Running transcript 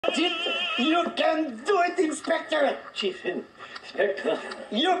You can do it, Inspector! Chief Inspector.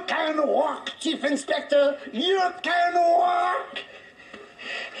 You can walk, Chief Inspector! You can walk!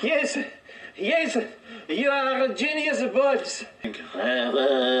 Yes, yes, you are a genius, Bugs.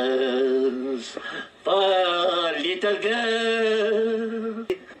 Flowers for little girl.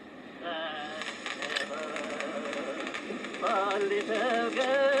 For little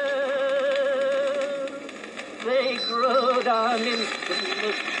girl, they grow down in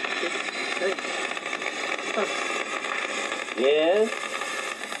Yes?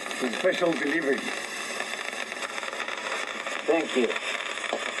 It's a special delivery. Thank you.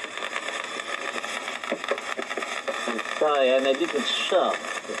 I'm sorry, I'm a little shocked.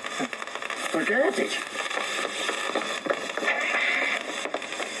 Forget it.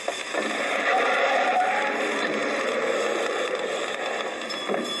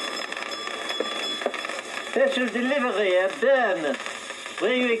 Special delivery, a bird.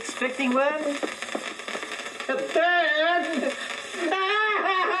 Were you expecting one? A bird?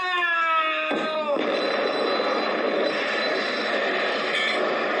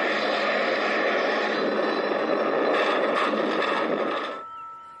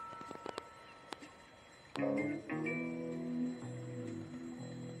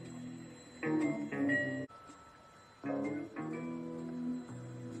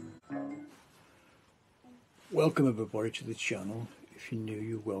 Welcome everybody to the channel. If you're new,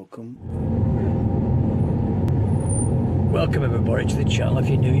 you're welcome. Welcome everybody to the channel. If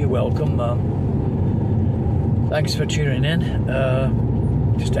you're new, you're welcome. Thanks for tuning in.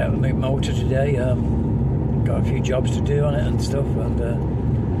 Just out with my motor today. Got a few jobs to do on it and stuff, and a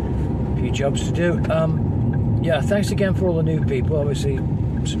few jobs to do. Yeah, thanks again for all the new people. Obviously,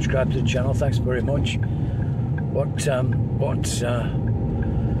 subscribe to the channel. Thanks very much. What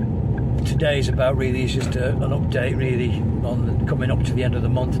today's about really is just an update really on coming up to the end of the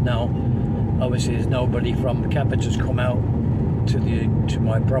month now. Obviously there's nobody from Capita's come out to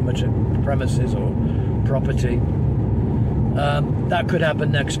my premises or property. That could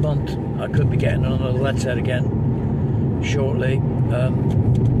happen next month. I could be getting another letter again shortly.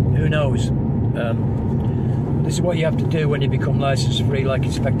 Who knows? This is what you have to do when you become license free, like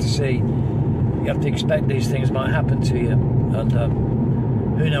Inspector C. You have to expect these things might happen to you, and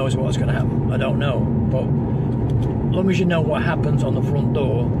who knows what's going to happen? I don't know. But as long as you know what happens on the front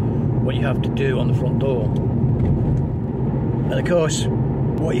door, what you have to do on the front door. And of course,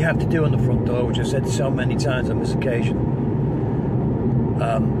 what you have to do on the front door, which I've said so many times on this occasion,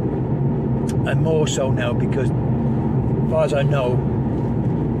 and more so now because, as far as I know,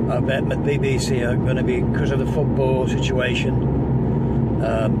 I bet the BBC are going to be, because of the football situation,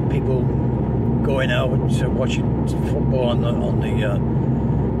 people going out and watching football in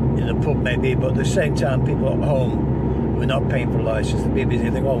the pub maybe, but at the same time people at home who are not paying for a license, the BBC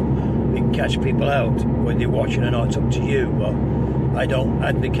think, oh, we can catch people out whether you're watching or not, it's up to you. Well, I don't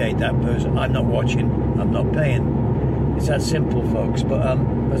advocate that person. I'm not watching, I'm not paying. It's that simple, folks. But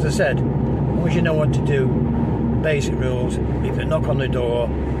as I said, as long as you know what to do, basic rules. If they knock on the door,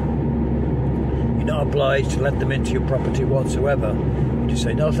 you're not obliged to let them into your property whatsoever. You just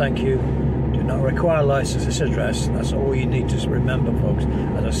say no thank you, do not require license, this address. That's all you need to remember, folks.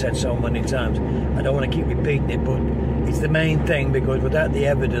 As I've said so many times, I don't want to keep repeating it, but it's the main thing, because without the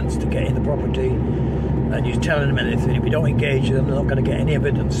evidence to get in the property and you're telling them anything, if you don't engage them, they're not going to get any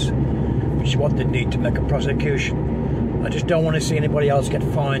evidence, which is what they need to make a prosecution. I just don't want to see anybody else get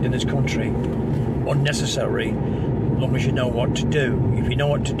fined in this country unnecessary, as long as you know what to do. If you know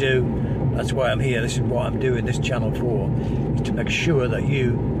what to do, that's why I'm here. This is what I'm doing this channel for, is to make sure that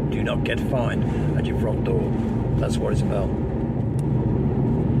you do not get fined at your front door. That's what it's about.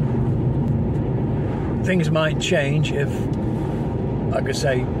 Things might change if, like I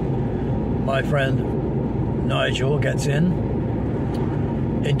say, my friend Nigel gets into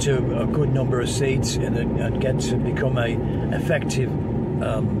a good number of seats and gets to become a effective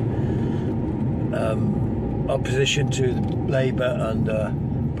opposition to Labour, and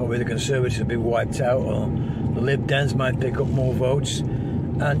probably the Conservatives will be wiped out, or the Lib Dems might pick up more votes,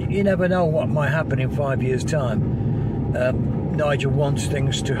 and you never know what might happen in 5 years' time. Nigel wants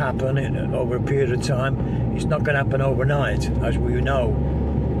things to happen over a period of time. It's not going to happen overnight, as we know.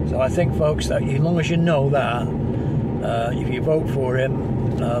 So I think, folks, that as long as you know that, if you vote for him,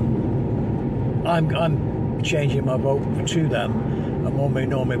 I'm changing my vote to them. I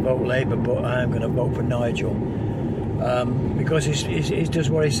normally vote Labour, but I am going to vote for Nigel, because he does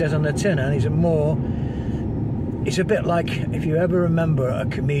what he says on the tin, and it's a bit like, if you ever remember a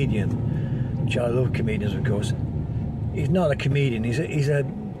comedian, which I love comedians, of course. He's not a comedian, he's a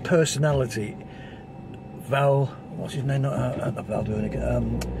personality. Val, what's his name? Not Valdoornik.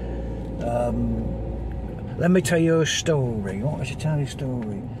 Let me tell you a story. What was you tell you a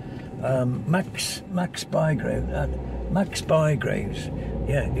story? Max Bygraves.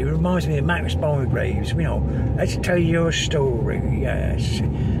 Yeah, he reminds me of Max Bygraves. You know, let's tell you a story. Yes.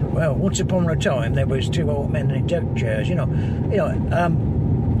 Well, once upon a time there was two old men in deck chairs.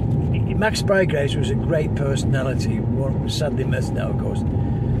 Max Bygraves was a great personality. Sadly missed now, of course.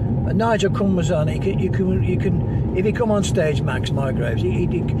 And Nigel comes on. You can if you come on stage, Max Bygraves,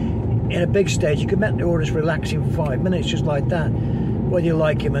 in a big stage, you can make the audience relax in 5 minutes, just like that, whether you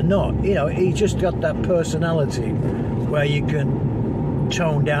like him or not. He's just got that personality where you can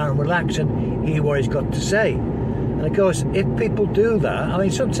tone down and relax and hear what he's got to say. And of course, if people do that, I mean,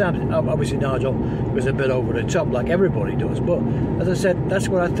 sometimes, obviously Nigel was a bit over the top, like everybody does, but as I said, that's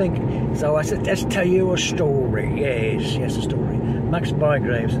what I think. So I said, let's tell you a story. Yes, a story. Max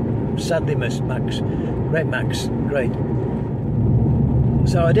Bygraves, sadly missed Max. Great Max, great.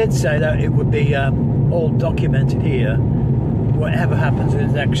 So I did say that it would be all documented here, whatever happens in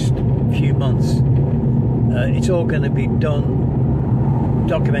the next few months. It's all going to be done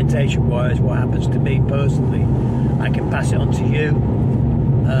documentation-wise, what happens to me personally. I can pass it on to you,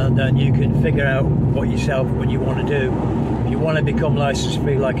 and then you can figure out what yourself what you want to do. If you want to become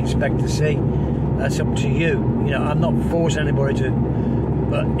license-free like Inspector C, that's up to you. I'm not forcing anybody to,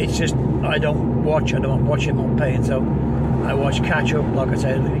 but it's just I don't watch it, I'm paying, so I watch catch-up, like I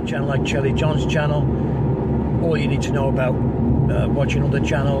say, a channel like Chelly John's channel. All you need to know about watching other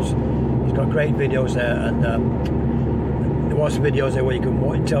channels. He's got great videos there, and there was videos there where you can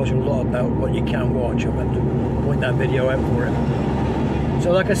watch. It tells you a lot about what you can watch. I'm going to point that video out for it.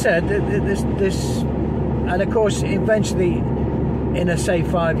 So like I said, this and of course eventually in say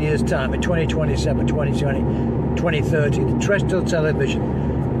 5 years time, in 2027, 2020, 2030, the terrestrial television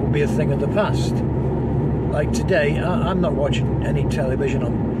will be a thing of the past. Like today, I'm not watching any television.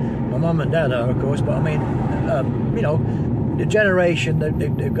 My mum and dad are, of course, but I mean, the generation that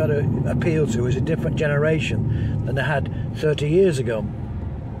they've got to appeal to is a different generation than they had 30 years ago.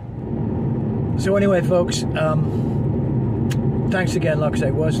 So anyway, folks, thanks again. Like I say,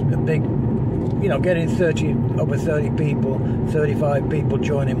 it was a big, getting over 30 people, 35 people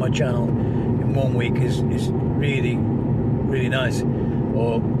joining my channel in 1 week is really, really nice.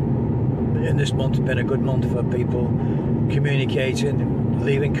 Or in this month, it's been a good month for people communicating,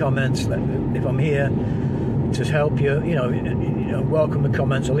 leaving comments. If I'm here to help you, welcome the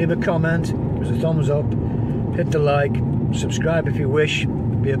comments. So leave a comment, give us a thumbs up, hit the like, subscribe if you wish.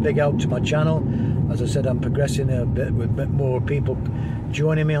 It'd be a big help to my channel. As I said, I'm progressing a bit with a bit more people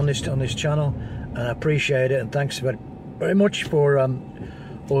joining me on this channel, and I appreciate it. And thanks very, very much for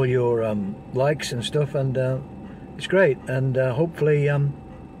all your likes and stuff. And it's great. And hopefully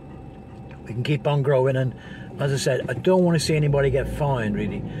we can keep on growing. And as I said, I don't want to see anybody get fined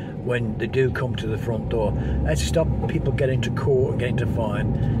really when they do come to the front door. Let's stop people getting to court, getting to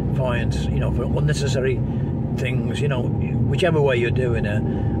fines, for unnecessary things, whichever way you're doing it.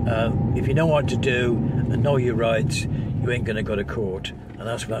 If you know what to do and know your rights, you ain't going to go to court. And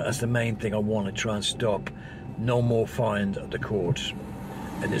that's the main thing I want to try and stop. No more fines at the courts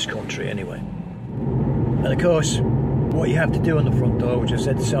in this country anyway. And of course, what you have to do on the front door, which I've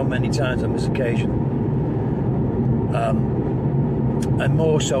said so many times on this occasion, and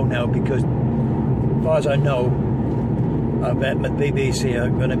more so now because, as far as I know, I bet the BBC are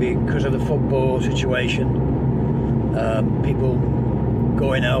going to be, because of the football situation, people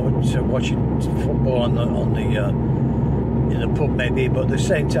going out to watching football in the pub maybe, but at the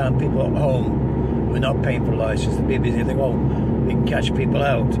same time, people at home who are not paying for license, the BBC think, oh, we can catch people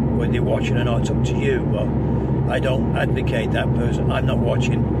out whether you're watching or not. It's up to you. But I don't advocate that person. I'm not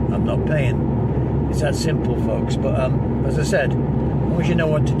watching. I'm not paying. It's that simple, folks. But as I said, as long as you know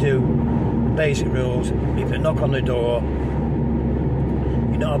what to do, the basic rules. If they knock on the door,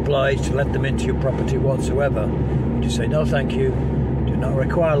 you're not obliged to let them into your property whatsoever. You just say no, thank you. Do not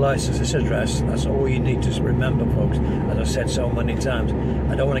require license. This address. That's all you need to remember, folks. As I've said so many times,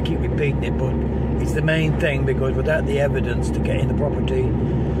 I don't want to keep repeating it, but it's the main thing, because without the evidence to get in the property,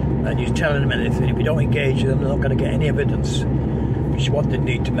 and you're telling them anything, if you don't engage them, they're not going to get any evidence, which is what they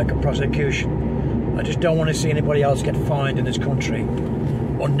need to make a prosecution. I just don't want to see anybody else get fined in this country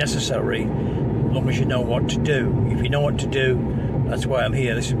unnecessary, as long as you know what to do. If you know what to do, that's why I'm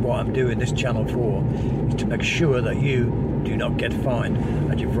here. This is what I'm doing this channel for, is to make sure that you do not get fined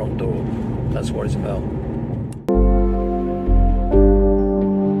at your front door. That's what it's about.